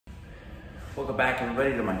Welcome back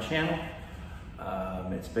everybody to my channel.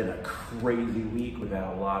 It's been a crazy week. We've had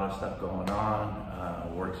a lot of stuff going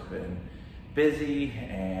on. Work's been busy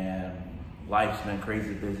and life's been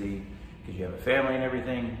crazy busy because you have a family and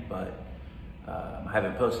everything, but I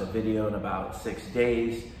haven't posted a video in about 6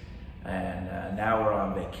 days, and now we're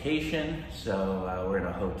on vacation. So we're in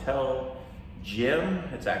a hotel gym.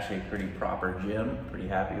 It's actually a pretty proper gym, pretty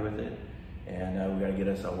happy with it. And we gotta get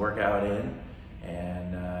us a workout in.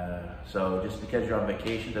 And so just because you're on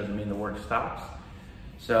vacation doesn't mean the work stops.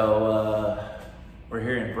 So we're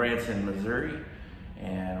here in Branson, Missouri,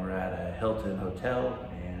 and we're at a Hilton hotel,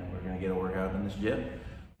 and we're gonna get a workout in this gym.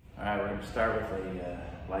 All right, we're gonna start with a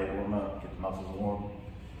light warm up, get the muscles warm.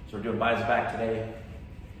 So we're doing biceps back today.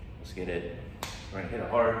 Let's get it. We're gonna hit it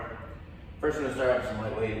hard. First we're gonna start with some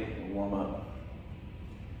lightweight and warm up.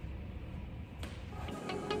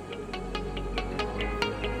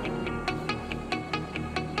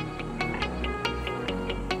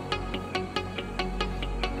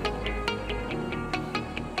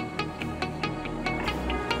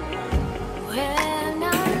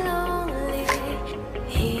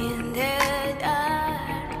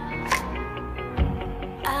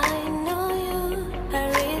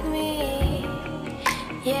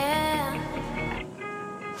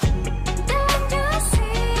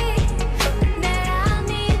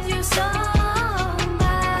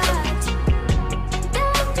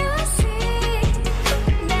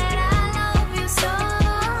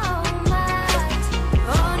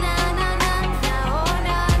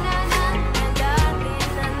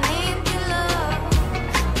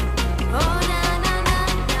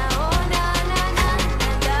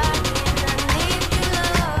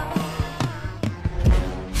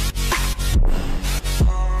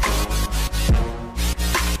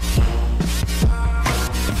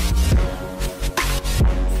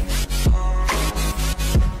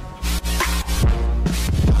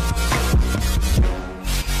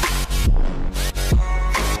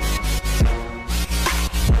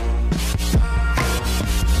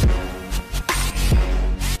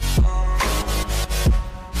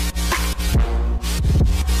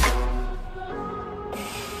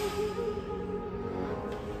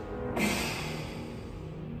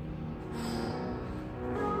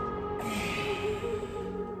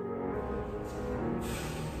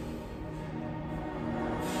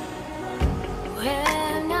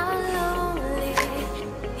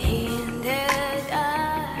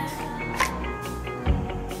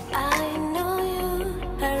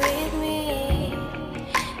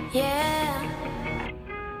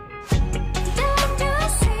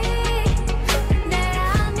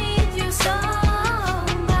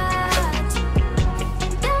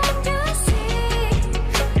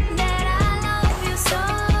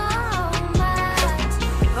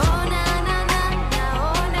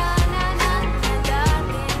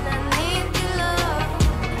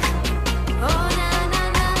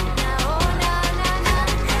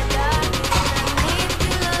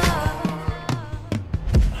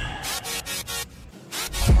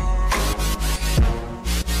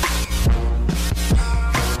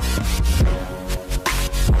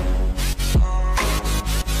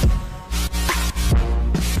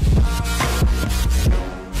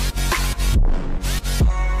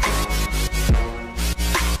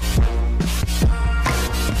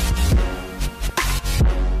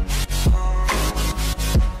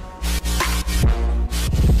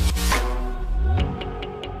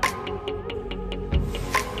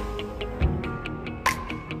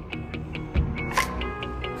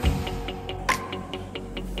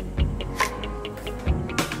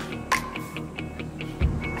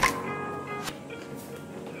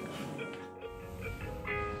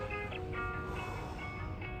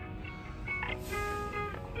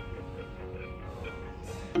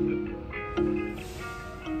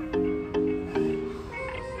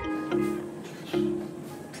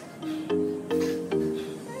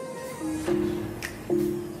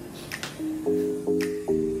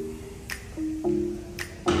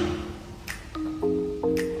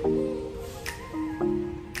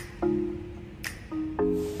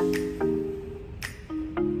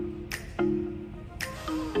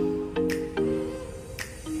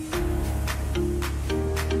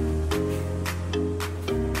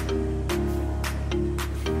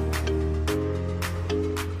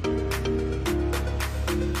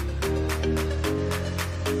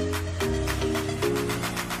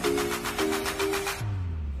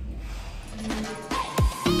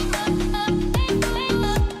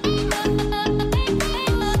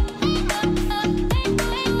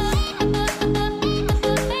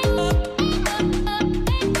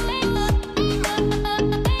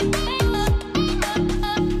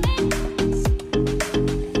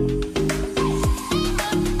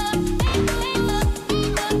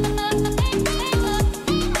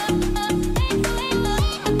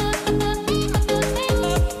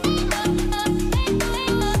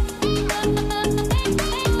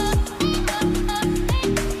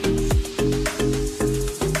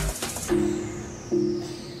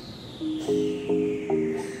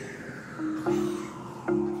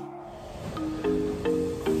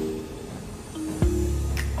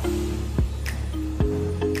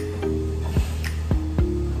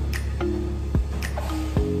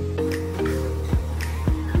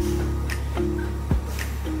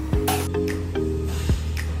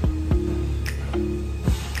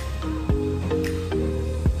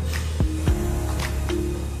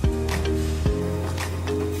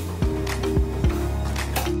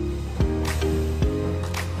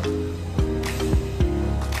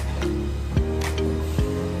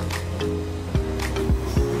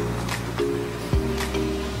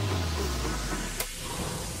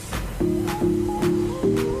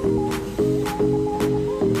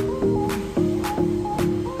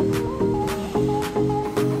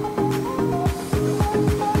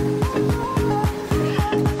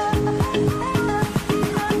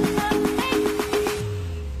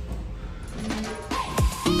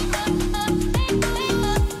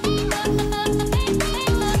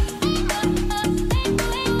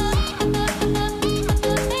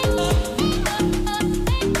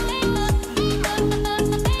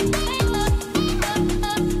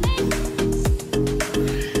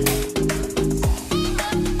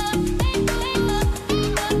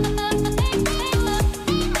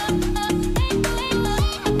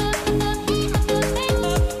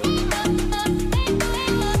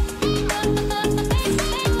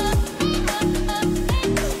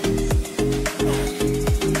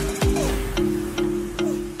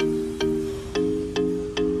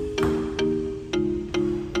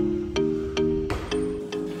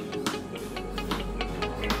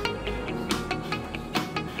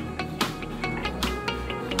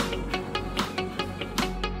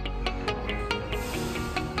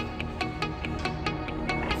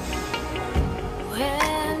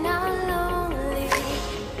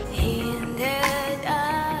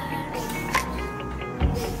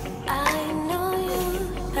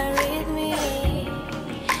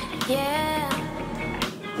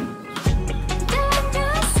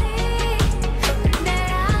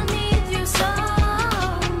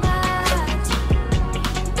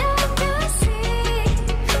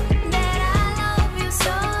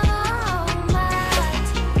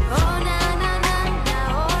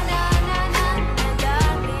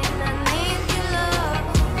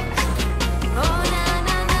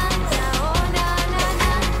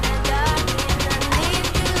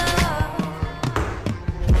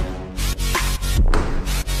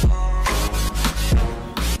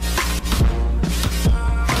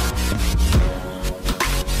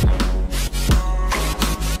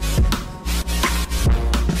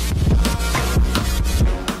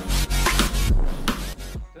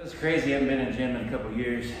 crazy. I haven't been in a gym in a couple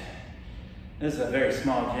years. This is a very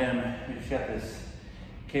small gym. We just got this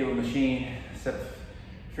cable machine, set of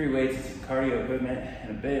free weights and some cardio equipment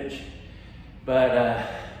and a bench. But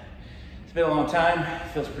it's been a long time.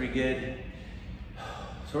 Feels pretty good.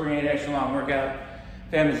 So we're gonna get an extra long workout.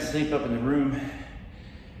 Family's asleep up in the room.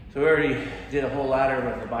 So we already did a whole ladder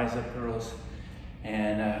with the bicep curls,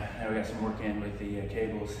 and now we got some work in with the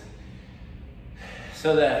cables.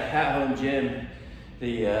 So the at-home gym,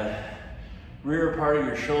 the rear part of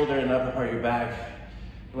your shoulder and the upper part of your back,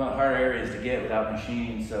 one of the harder areas to get without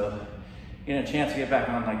machines. So getting a chance to get back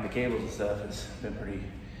on like the cables and stuff has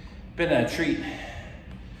been a treat.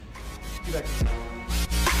 Get back.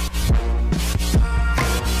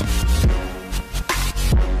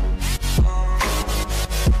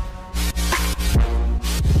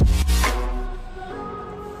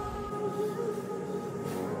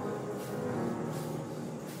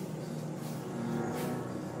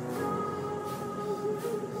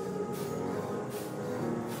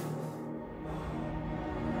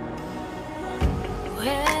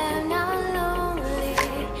 When I'm lonely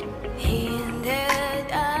in the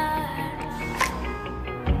dark,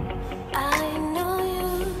 I know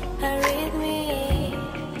you are with me,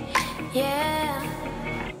 yeah.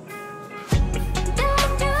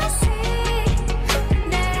 Don't you see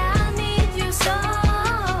that I need you so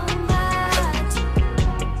much?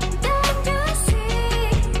 Don't you see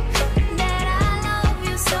that I love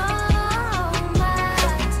you so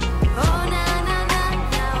much? Oh na na na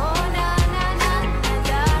na, oh na na na na,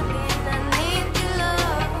 darling, I need your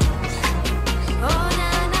love. Oh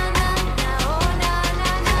na na na na, oh na na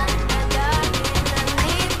na na, darling, I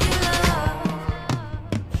need your love.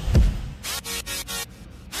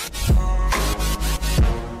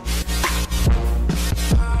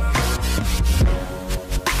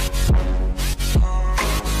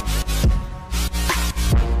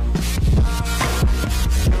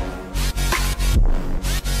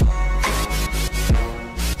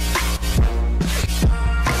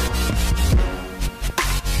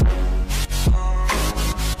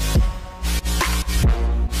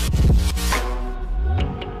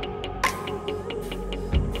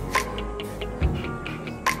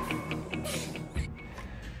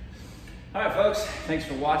 All right, folks, thanks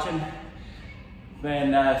for watching.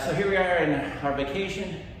 And so here we are in our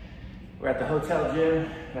vacation. We're at the hotel gym.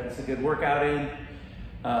 Got us a good workout in.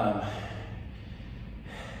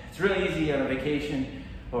 It's really easy on a vacation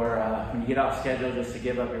or when you get off schedule just to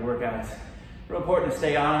give up your workouts. Real important to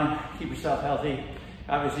stay on, keep yourself healthy.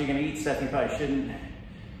 Obviously, you're gonna eat stuff you probably shouldn't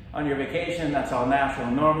on your vacation. That's all natural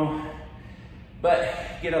and normal. But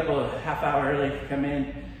get up a half hour early, come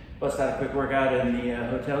in, bust out a quick workout in the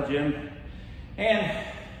hotel gym. And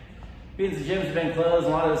being the gyms have been closed, a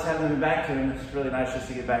lot of us haven't been back to them. It's really nice just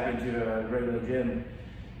to get back into a regular gym.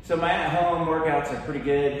 So my at-home workouts are pretty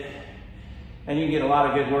good, and you can get a lot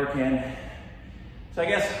of good work in. So I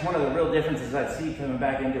guess one of the real differences I see coming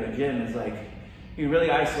back into a gym is like, you really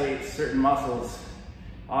isolate certain muscles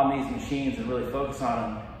on these machines and really focus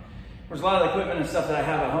on them. There's a lot of the equipment and stuff that I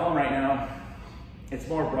have at home right now, it's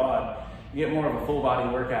more broad. You get more of a full body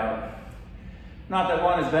workout. Not that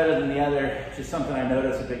one is better than the other, it's just something I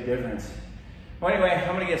notice a big difference. Well, anyway,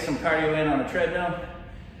 I'm gonna get some cardio in on the treadmill.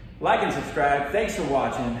 Like and subscribe. Thanks for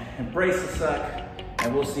watching. Embrace the suck,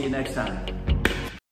 and we'll see you next time.